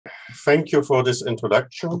thank you for this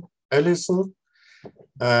introduction, Alison.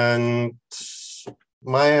 And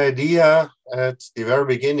my idea at the very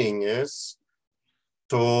beginning is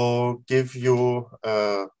to give you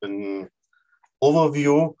an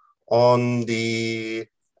overview on the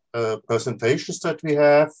presentations that we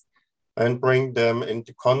have and bring them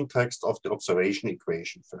into context of the observation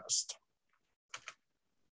equation first.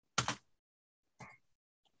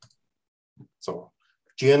 So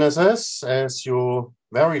GNSS, as you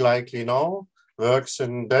very likely know, works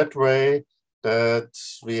in that way that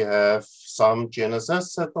we have some GNSS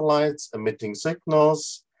satellites emitting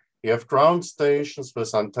signals. We have ground stations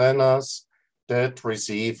with antennas that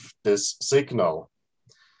receive this signal.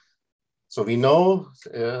 So we know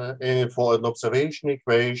for an observation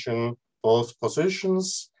equation both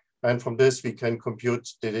positions, and from this we can compute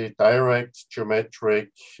the direct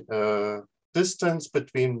geometric distance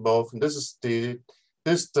between both. And this is the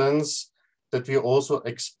distance that we also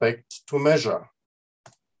expect to measure.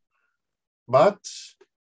 But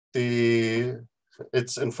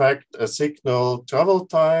it's in fact a signal travel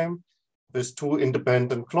time with two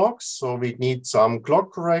independent clocks. So we need some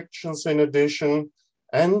clock corrections in addition,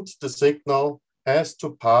 and the signal has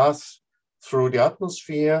to pass through the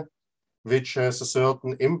atmosphere, which has a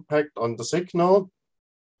certain impact on the signal.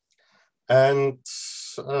 And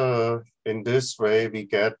in this way, we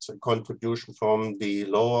get a contribution from the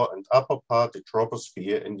lower and upper part, the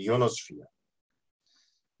troposphere and the ionosphere.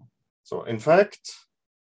 So in fact,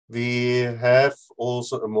 we have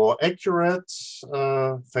also a more accurate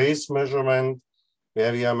phase measurement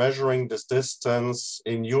where we are measuring this distance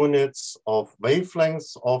in units of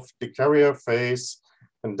wavelengths of the carrier phase.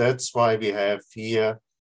 And that's why we have here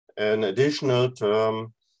an additional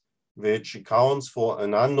term which accounts for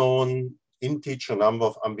an unknown integer number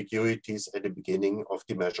of ambiguities at the beginning of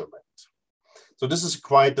the measurement. So this is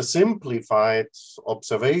quite a simplified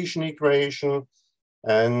observation equation.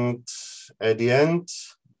 And at the end,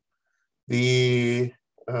 we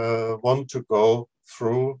want to go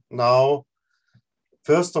through now.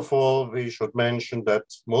 First of all, we should mention that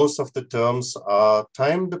most of the terms are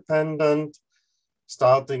time dependent,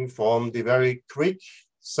 starting from the very quick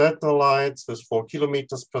satellites with 4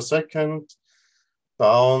 kilometers per second,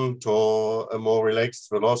 down to a more relaxed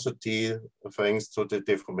velocity thanks to the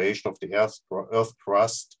deformation of the Earth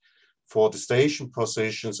crust for the station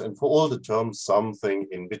positions, and for all the terms, something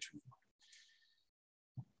in between.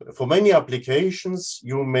 For many applications,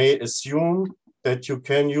 you may assume that you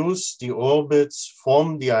can use the orbits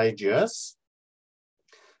from the IGS.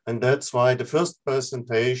 And that's why the first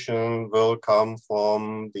presentation will come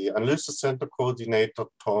from the Analysis Center coordinator,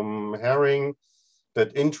 Tom Herring,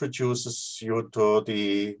 that introduces you to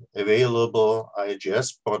the available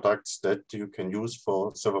IGS products that you can use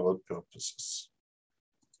for several purposes.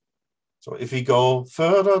 So if we go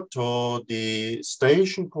further to the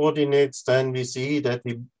station coordinates, then we see that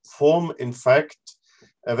we form, in fact,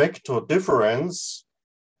 a vector difference.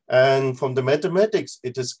 And from the mathematics,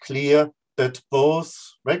 it is clear that both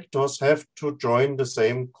vectors have to join the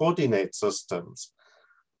same coordinate systems.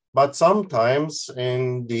 But sometimes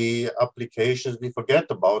in the applications, we forget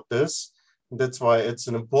about this. That's why it's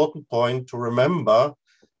an important point to remember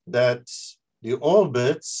that the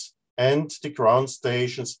orbits and the ground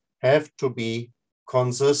stations have to be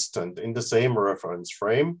consistent in the same reference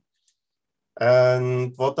frame.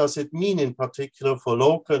 And what does it mean in particular for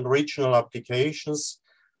local and regional applications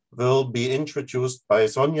will be introduced by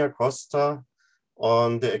Sonia Costa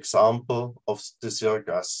on the example of the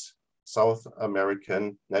Cirgas South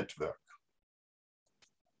American network.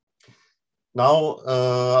 Now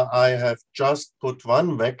I have just put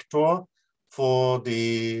one vector for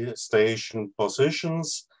the station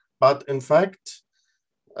positions, but in fact,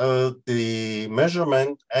 the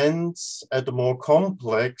measurement ends at a more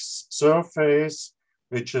complex surface,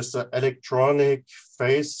 which is the electronic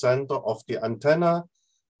phase center of the antenna.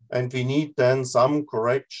 And we need then some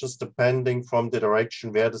corrections depending from the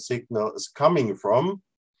direction where the signal is coming from.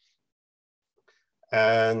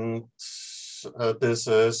 And this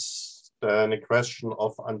is then a question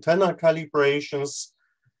of antenna calibrations,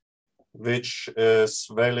 which is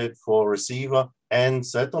valid for receiver and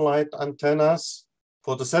satellite antennas.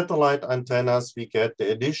 For the satellite antennas, we get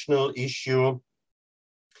the additional issue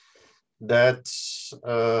that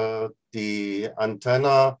the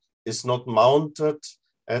antenna is not mounted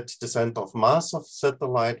at the center of mass of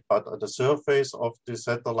satellite, but at the surface of the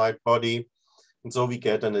satellite body. And so we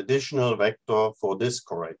get an additional vector for this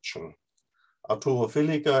correction. Arturo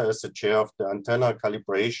Filiga, as the chair of the antenna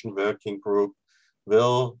calibration working group,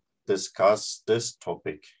 will discuss this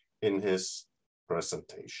topic in his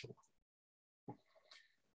presentation.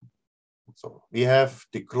 So we have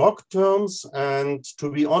the clock terms, and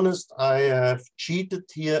to be honest, I have cheated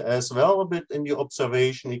here as well a bit in the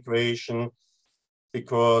observation equation,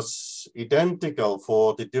 because identical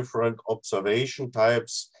for the different observation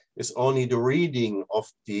types is only the reading of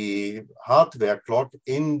the hardware clock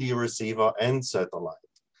in the receiver and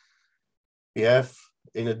satellite. We have,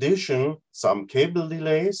 in addition, some cable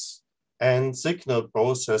delays and signal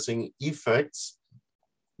processing effects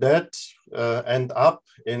that end up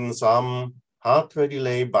in some hardware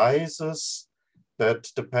delay biases that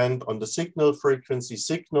depend on the signal frequency,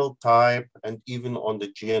 signal type, and even on the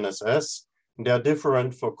GNSS. They are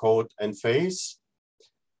different for code and phase.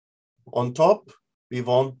 On top, we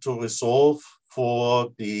want to resolve for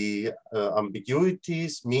the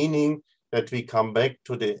ambiguities, meaning that we come back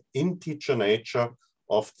to the integer nature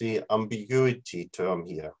of the ambiguity term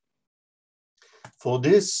here. For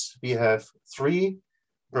this, we have three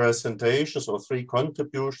presentations or three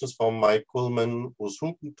contributions from Mike Kuhlmann, Urs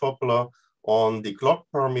Hukentopler on the clock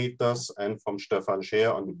parameters and from Stefan Scheer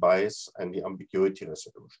on the bias and the ambiguity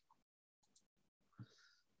resolution.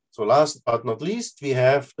 So last but not least, we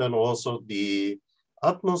have then also the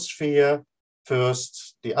atmosphere.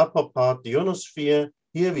 First, the upper part, the ionosphere.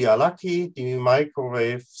 Here we are lucky, the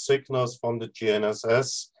microwave signals from the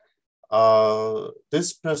GNSS are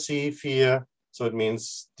dispersive here. So it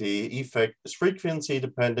means the effect is frequency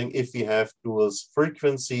depending. If we have dual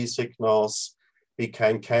frequency signals, we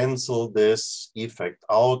can cancel this effect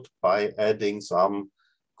out by adding some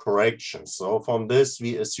corrections. So from this,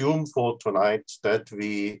 we assume for tonight that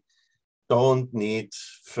we don't need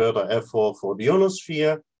further effort for the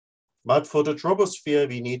ionosphere, but for the troposphere,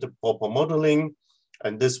 we need a proper modeling.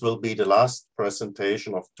 And this will be the last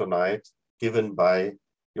presentation of tonight given by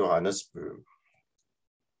Johannes Böhm.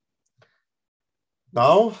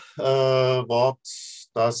 Now, what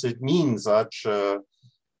does it mean, such a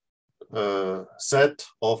set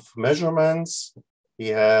of measurements? We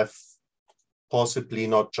have possibly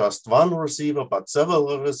not just one receiver, but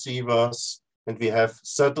several receivers, and we have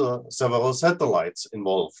several satellites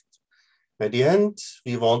involved. At the end,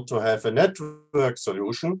 we want to have a network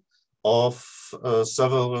solution of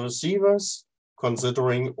several receivers,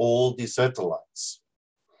 considering all the satellites.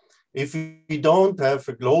 If we don't have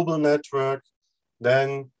a global network,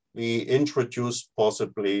 then we introduce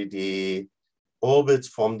possibly the orbits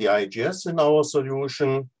from the IGS in our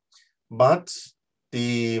solution, but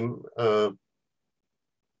the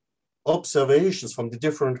observations from the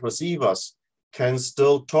different receivers can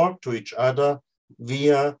still talk to each other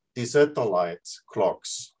via the satellite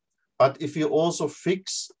clocks. But if you also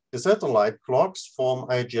fix the satellite clocks from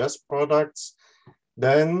IGS products,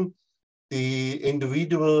 then the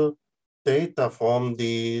individual data from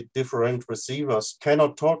the different receivers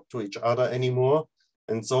cannot talk to each other anymore.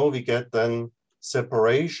 And so we get then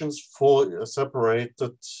separations for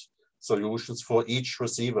separated solutions for each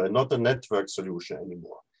receiver, not a network solution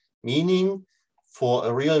anymore. Meaning for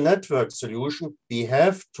a real network solution, we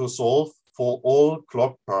have to solve for all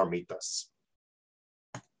clock parameters.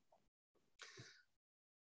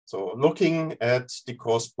 So looking at the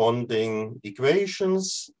corresponding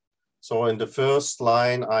equations. So in the first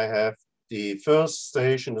line, I have the first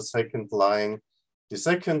station, the second line, the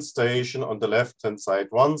second station. On the left-hand side,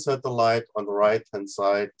 one satellite, on the right-hand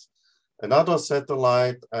side, another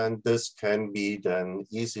satellite, and this can be then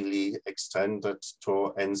easily extended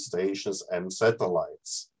to n stations, m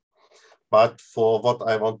satellites. But for what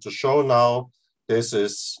I want to show now, this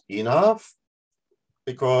is enough,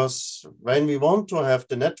 because when we want to have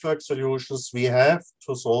the network solutions, we have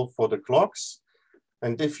to solve for the clocks.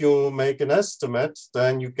 And if you make an estimate,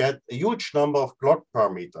 then you get a huge number of clock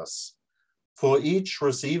parameters. For each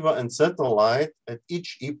receiver and satellite, at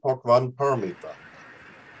each epoch, one parameter.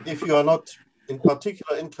 If you are not in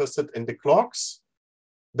particular interested in the clocks,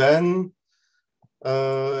 then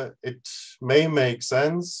it may make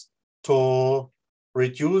sense to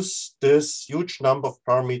reduce this huge number of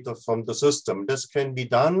parameters from the system. This can be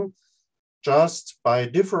done just by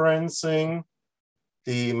differencing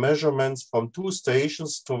the measurements from two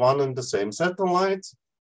stations to one and the same satellite.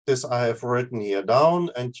 This I have written here down,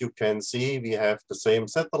 and you can see we have the same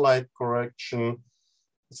satellite correction,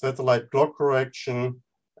 satellite clock correction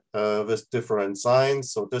with different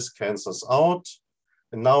signs. So this cancels out.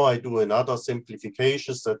 And now I do another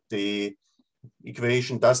simplification so that the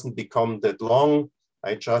equation doesn't become that long.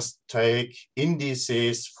 I just take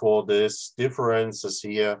indices for these differences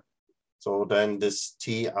here. So then this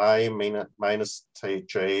Ti minus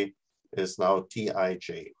Tj is now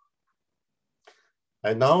Tij.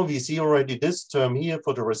 And now we see already this term here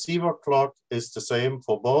for the receiver clock is the same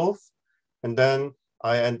for both. And then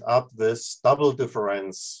I end up with double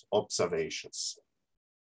difference observations.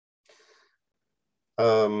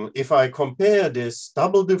 If I compare this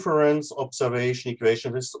double difference observation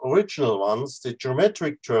equation with the original ones, the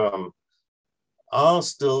geometric term are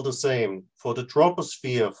still the same for the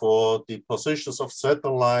troposphere, for the positions of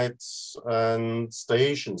satellites and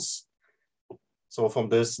stations. So from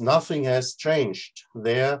this, nothing has changed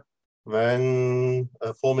there when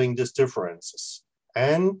forming these differences.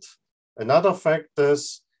 And another fact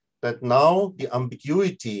is that now the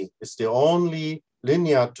ambiguity is the only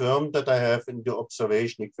linear term that I have in the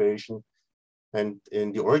observation equation. And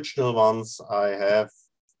in the original ones, I have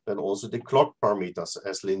then also the clock parameters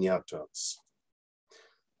as linear terms.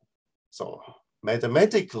 So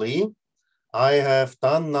mathematically, I have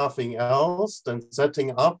done nothing else than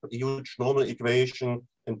setting up a huge normal equation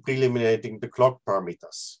and pre-eliminating the clock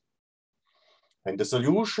parameters. And the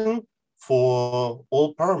solution for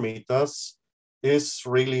all parameters is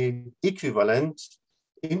really equivalent,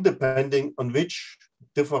 independent on which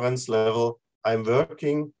difference level I'm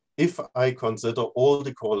working, if I consider all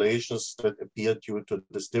the correlations that appear due to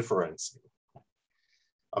this difference.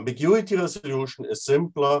 Ambiguity resolution is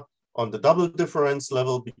simpler on the double difference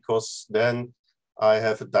level, because then I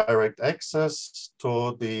have a direct access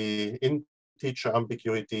to the integer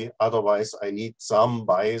ambiguity. Otherwise, I need some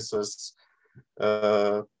biases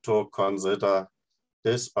to consider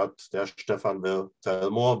this, but der Stefan will tell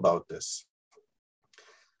more about this.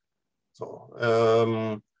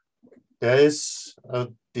 So there is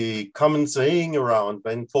the common saying around,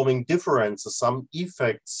 when forming differences, some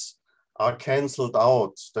effects are cancelled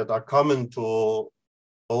out that are common to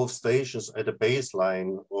both stations at a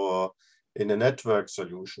baseline or in a network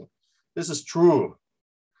solution. This is true,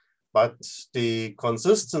 but the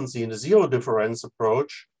consistency in the zero difference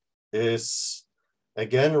approach is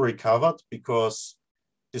again recovered, because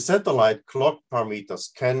the satellite clock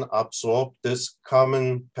parameters can absorb this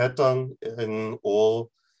common pattern in all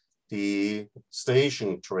the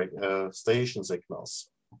station signals.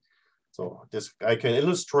 So this I can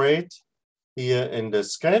illustrate here in the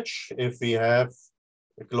sketch. If we have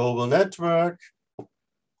a global network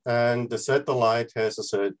and the satellite has a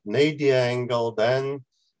certain AD angle, then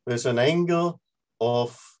with an angle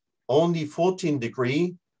of only 14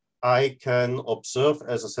 degrees, I can observe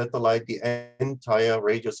as a satellite the entire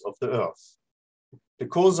radius of the Earth. The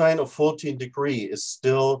cosine of 14 degrees is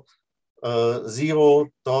still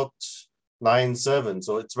 0.97,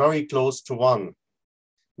 so it's very close to 1,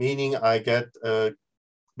 meaning I get a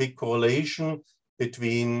big correlation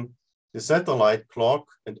between the satellite clock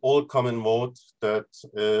and all common mode that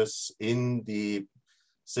is in the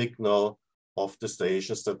signal of the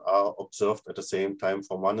stations that are observed at the same time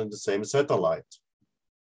from one and the same satellite.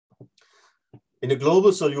 In a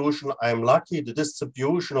global solution, I'm lucky the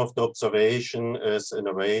distribution of the observation is in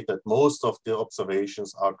a way that most of the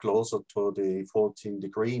observations are closer to the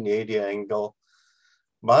 14-degree AD angle.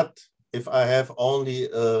 But if I have only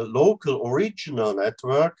a local or regional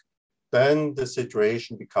network, then the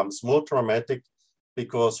situation becomes more dramatic,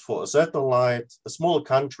 because for a satellite, a small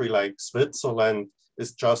country like Switzerland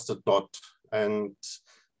is just a dot. And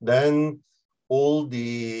then all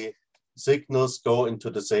the signals go into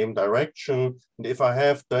the same direction. And if I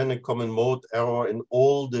have then a common mode error in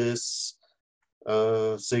all these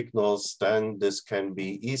signals, then this can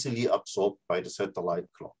be easily absorbed by the satellite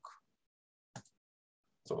clock.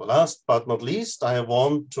 So last but not least, I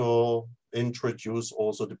want to introduce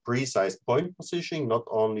also the precise point positioning, not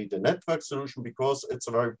only the network solution, because it's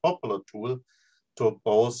a very popular tool to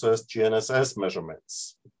process GNSS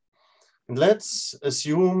measurements. And let's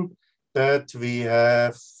assume that we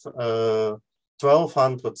have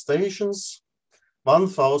 1,200 stations.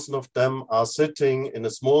 1,000 of them are sitting in a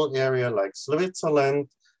small area like Switzerland,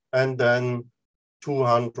 and then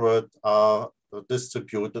 200 are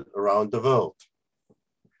distributed around the world.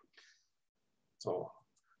 So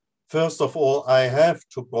first of all, I have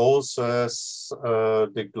to process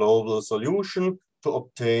the global solution to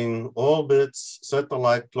obtain orbits,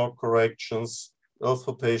 satellite clock corrections, Earth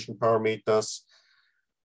rotation parameters.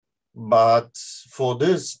 But for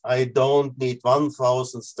this, I don't need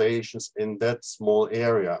 1,000 stations in that small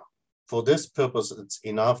area. For this purpose, it's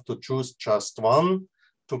enough to choose just one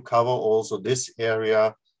to cover also this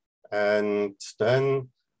area. And then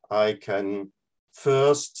I can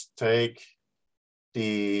first take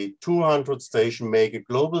the 200 station, make a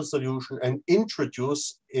global solution, and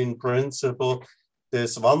introduce in principle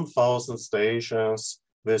this 1,000 stations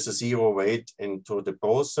with a zero weight into the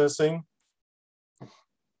processing.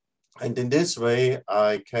 And in this way,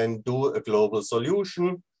 I can do a global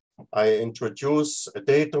solution. I introduce a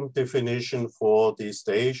datum definition for the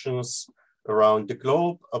stations around the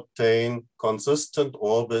globe obtain consistent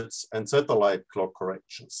orbits and satellite clock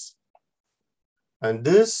corrections. And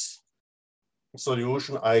this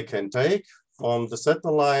solution I can take from the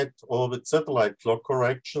satellite orbit, satellite clock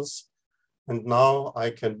corrections. And now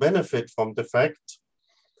I can benefit from the fact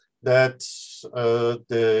that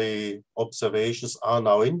the observations are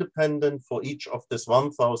now independent. For each of these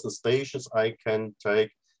 1,000 stations, I can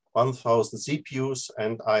take 1,000 CPUs,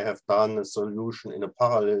 and I have done a solution in a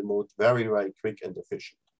parallel mode, very, very quick and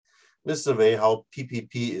efficient. This is the way how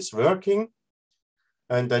PPP is working.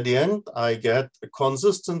 And at the end, I get a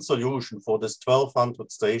consistent solution for this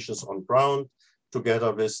 1,200 stations on ground,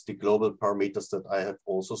 together with the global parameters that I have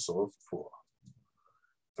also solved for.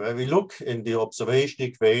 When we look in the observation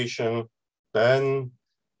equation, then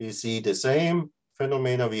we see the same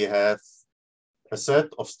phenomena. We have a set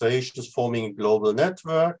of stations forming a global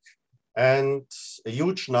network and a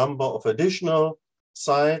huge number of additional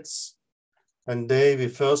sites. And they we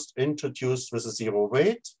first introduced with a zero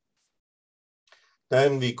weight.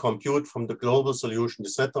 Then we compute from the global solution the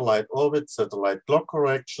satellite orbit, satellite clock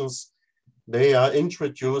corrections. They are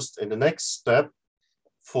introduced in the next step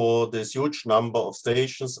for this huge number of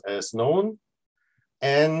stations as known.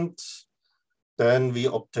 And then we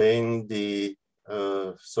obtain the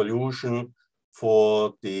solution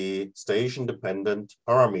for the station-dependent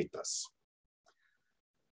parameters.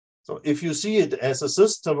 So if you see it as a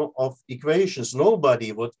system of equations,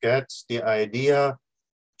 nobody would get the idea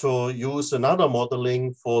to use another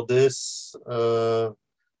modeling for this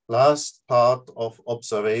last part of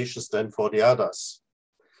observations than for the others.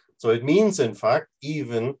 So it means, in fact,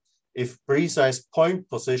 even if precise point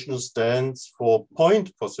position stands for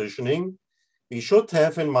point positioning, we should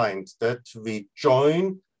have in mind that we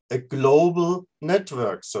join a global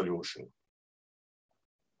network solution,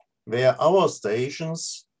 where our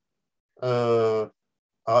stations are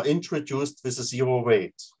introduced with a zero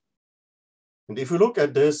weight. And if you look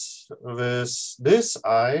at this with this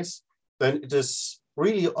eyes, then it is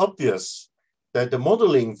really obvious that the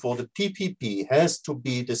modeling for the PPP has to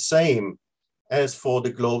be the same as for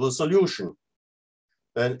the global solution.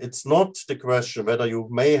 Then it's not the question whether you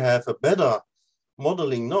may have a better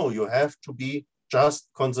modeling. No, you have to be just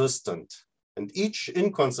consistent. And each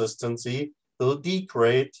inconsistency will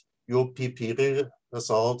degrade your PP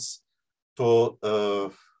results to a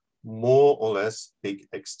more or less big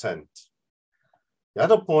extent. The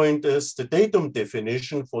other point is the datum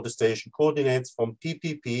definition for the station coordinates from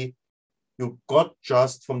PPP you got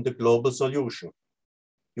just from the global solution.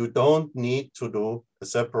 You don't need to do a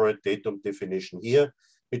separate datum definition here,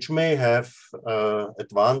 which may have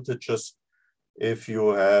advantages if you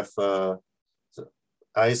have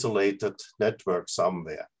isolated network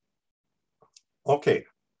somewhere. Okay,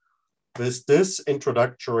 with this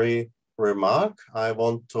introductory remark, I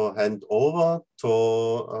want to hand over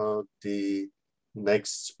to the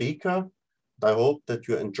next speaker. I hope that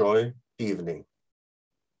you enjoy the evening.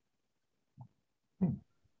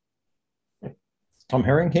 Tom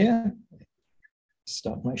Herring here.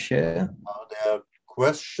 Start my share. Are there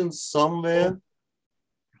questions somewhere?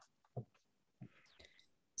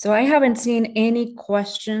 So I haven't seen any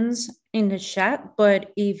questions in the chat,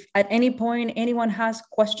 but if at any point anyone has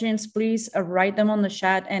questions, please write them on the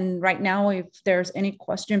chat. And right now, if there's any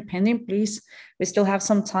question pending, please, we still have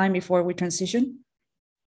some time before we transition.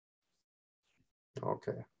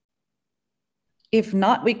 Okay. If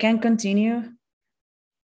not, we can continue.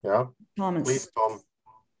 Yeah. Thomas. Please, Tom.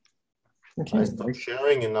 Okay. I stopped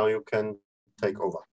sharing and now you can take over.